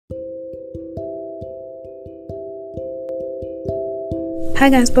Hi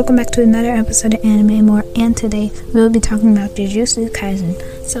guys, welcome back to another episode of Anime More, and today we'll be talking about Jujutsu Kaisen.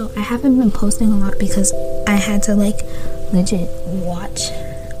 So I haven't been posting a lot because I had to legit watch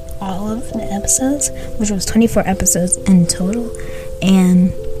all of the episodes, which was 24 episodes in total,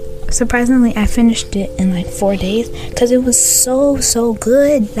 and surprisingly I finished it in 4 days because it was so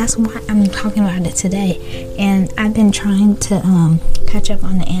good. That's why I'm talking about it today, and I've been trying to catch up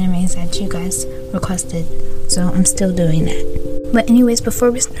on the animes that you guys requested, so I'm still doing that. But anyways,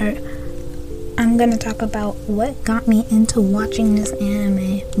 before we start, I'm gonna talk about what got me into watching this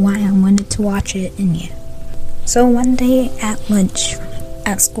anime, why I wanted to watch it, and yeah. So one day at lunch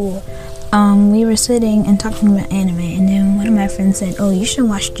at school, we were sitting and talking about anime, and then one of my friends said, "Oh, you should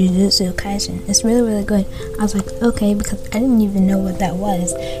watch Jujutsu Kaisen. It's really good." I was like, okay, because I didn't even know what that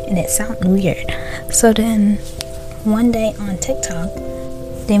was, and it sounded weird. So then one day on TikTok,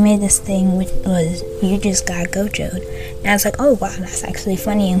 they made this thing which was, "You just got gojoed." And I was like, oh wow, that's actually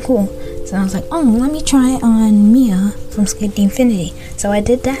funny and cool. So I was like, oh, let me try on Mia from Skate the Infinity. So I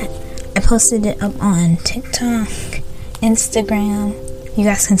did that. I posted it up on TikTok, Instagram. You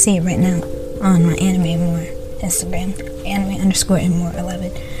guys can see it right now on my Anime More Instagram,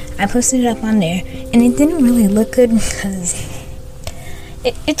 anime_more11. I posted it up on there, and it didn't really look good because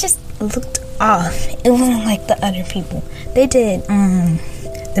it just looked off. It wasn't like the other people. They did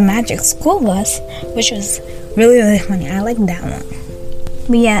the Magic School Bus, which was really funny. I like that one.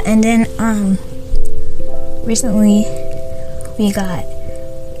 But yeah, and then recently we got,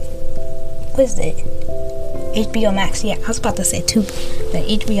 what is it? HBO Max. Yeah, I was about to say Tubi, but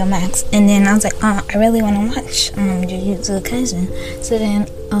HBO Max. And then I was like, I really want to watch Jujutsu Kaisen. So then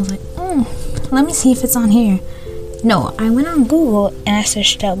I was like, let me see if it's on here. No, I went on Google and I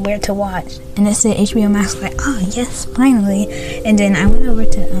searched up where to watch, and it said HBO Max. Like, oh yes, finally. And then I went over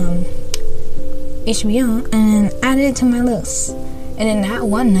to HBO and added it to my list. And then that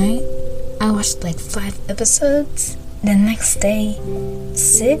one night, I watched 5 episodes. The next day,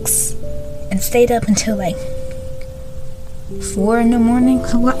 6, and stayed up until 4 in the morning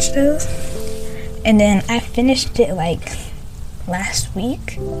to watch those. And then I finished it last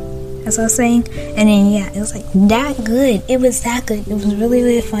week, as I was saying. And then yeah, it was that good. It was that good. It was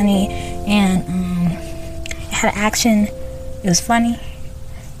really funny, and it had action. It was funny,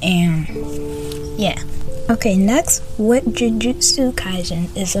 and yeah. Okay, next, what Jujutsu Kaisen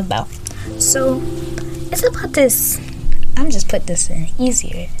is about. So it's about this, I'm just put this in an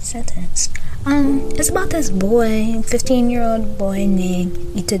easier sentence. It's about this boy, 15-year-old boy named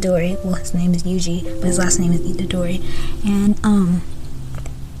Itadori. Well, his name is Yuji, but his last name is Itadori. And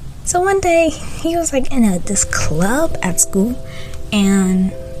so one day he was in this club at school,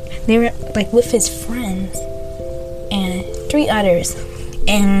 and they were with his friends and 3 others,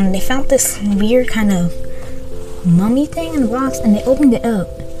 and they found this weird kind of mummy thing in the box, and they opened it up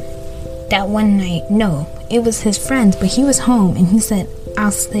that one night. No, it was his friends, but he was home, and he said,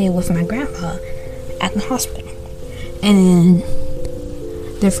 "I'll stay with my grandpa at the hospital." And then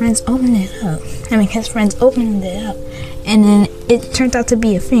their friends opened it up. His friends opened it up, and then it turned out to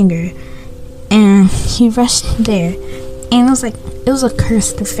be a finger, and he rushed there, and it was a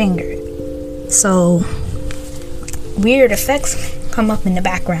cursed finger. So weird effects come up in the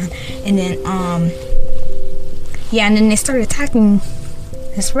background, and then and then they started attacking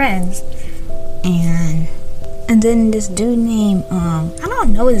his friends, and then this dude named I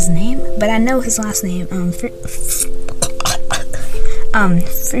don't know his name, but I know his last name,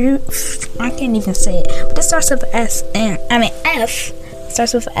 I can't even say it, but it starts with S, and F,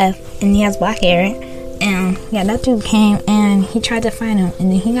 starts with F, and he has black hair. And yeah, that dude came and he tried to find him,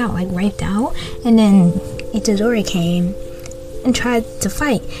 and then he got raped out, and then Itadori came and tried to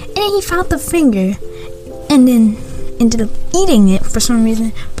fight, and then he found the finger, and then ended up eating it for some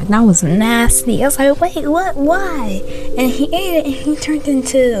reason. But that was nasty. I was like, wait, what? Why? And he ate it, and he turned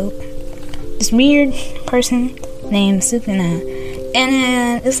into this weird person named Sukuna. And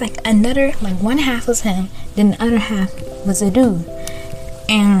then it's another, one half was him, then the other half was a dude.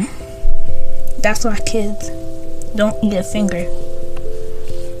 And that's why kids don't eat a finger.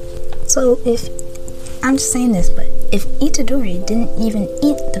 So I'm just saying this, but if Itadori didn't even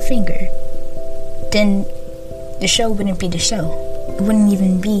eat the finger, then the show wouldn't be the show. It wouldn't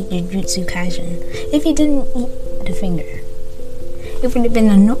even be Jujutsu Kaisen. If he didn't eat the finger, it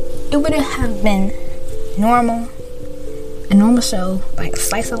would have been normal, a normal show,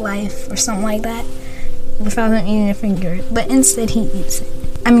 Slice of Life or something like that, without him eating a finger. But instead he eats it.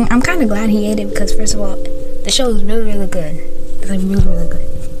 I'm kind of glad he ate it, because first of all, the show is really good. It's really good.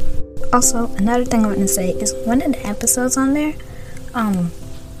 Also, another thing I want to say is one of the episodes on there,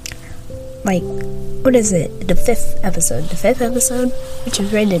 like, what is it? The fifth episode, which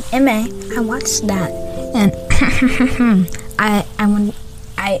is rated MA. I watched that, and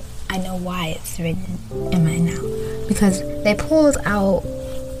I know why it's rated MA now, because they pulled out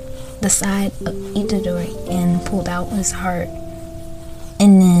the side of Itadori and pulled out his heart,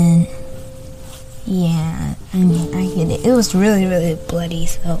 and then yeah, I mean, I get it. It was really, really bloody,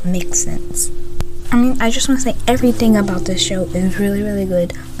 so it makes sense. I mean, I just want to say everything about this show is really, really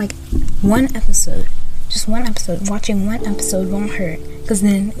good. Like, just one episode, watching one episode won't hurt. Because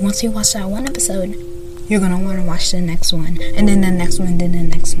then, once you watch that one episode, you're going to want to watch the next one. And then the next one, then the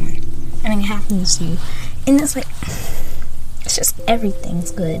next one. And it happens to you. And it's like, it's just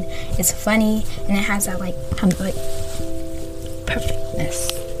everything's good. It's funny, and it has that, like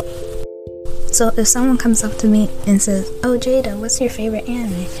perfectness. So if someone comes up to me and says, "Oh, Jada, what's your favorite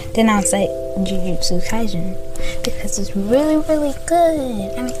anime?" then I'll say Jujutsu Kaisen, because it's really, really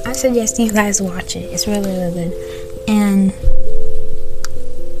good. I mean, I suggest you guys watch it. It's really, really good. And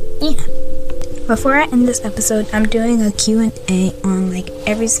yeah, before I end this episode, I'm doing a Q&A on like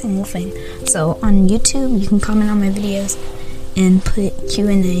every single thing. So on YouTube, you can comment on my videos and put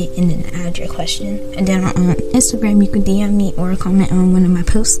Q&A and then add your question. And then on Instagram, you can DM me or comment on one of my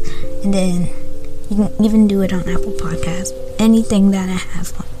posts. And then you can even do it on Apple Podcasts. Anything that I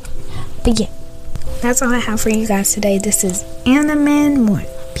have on. But yeah, that's all I have for you guys today. This is Anime and More.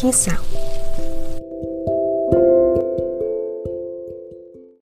 Peace out.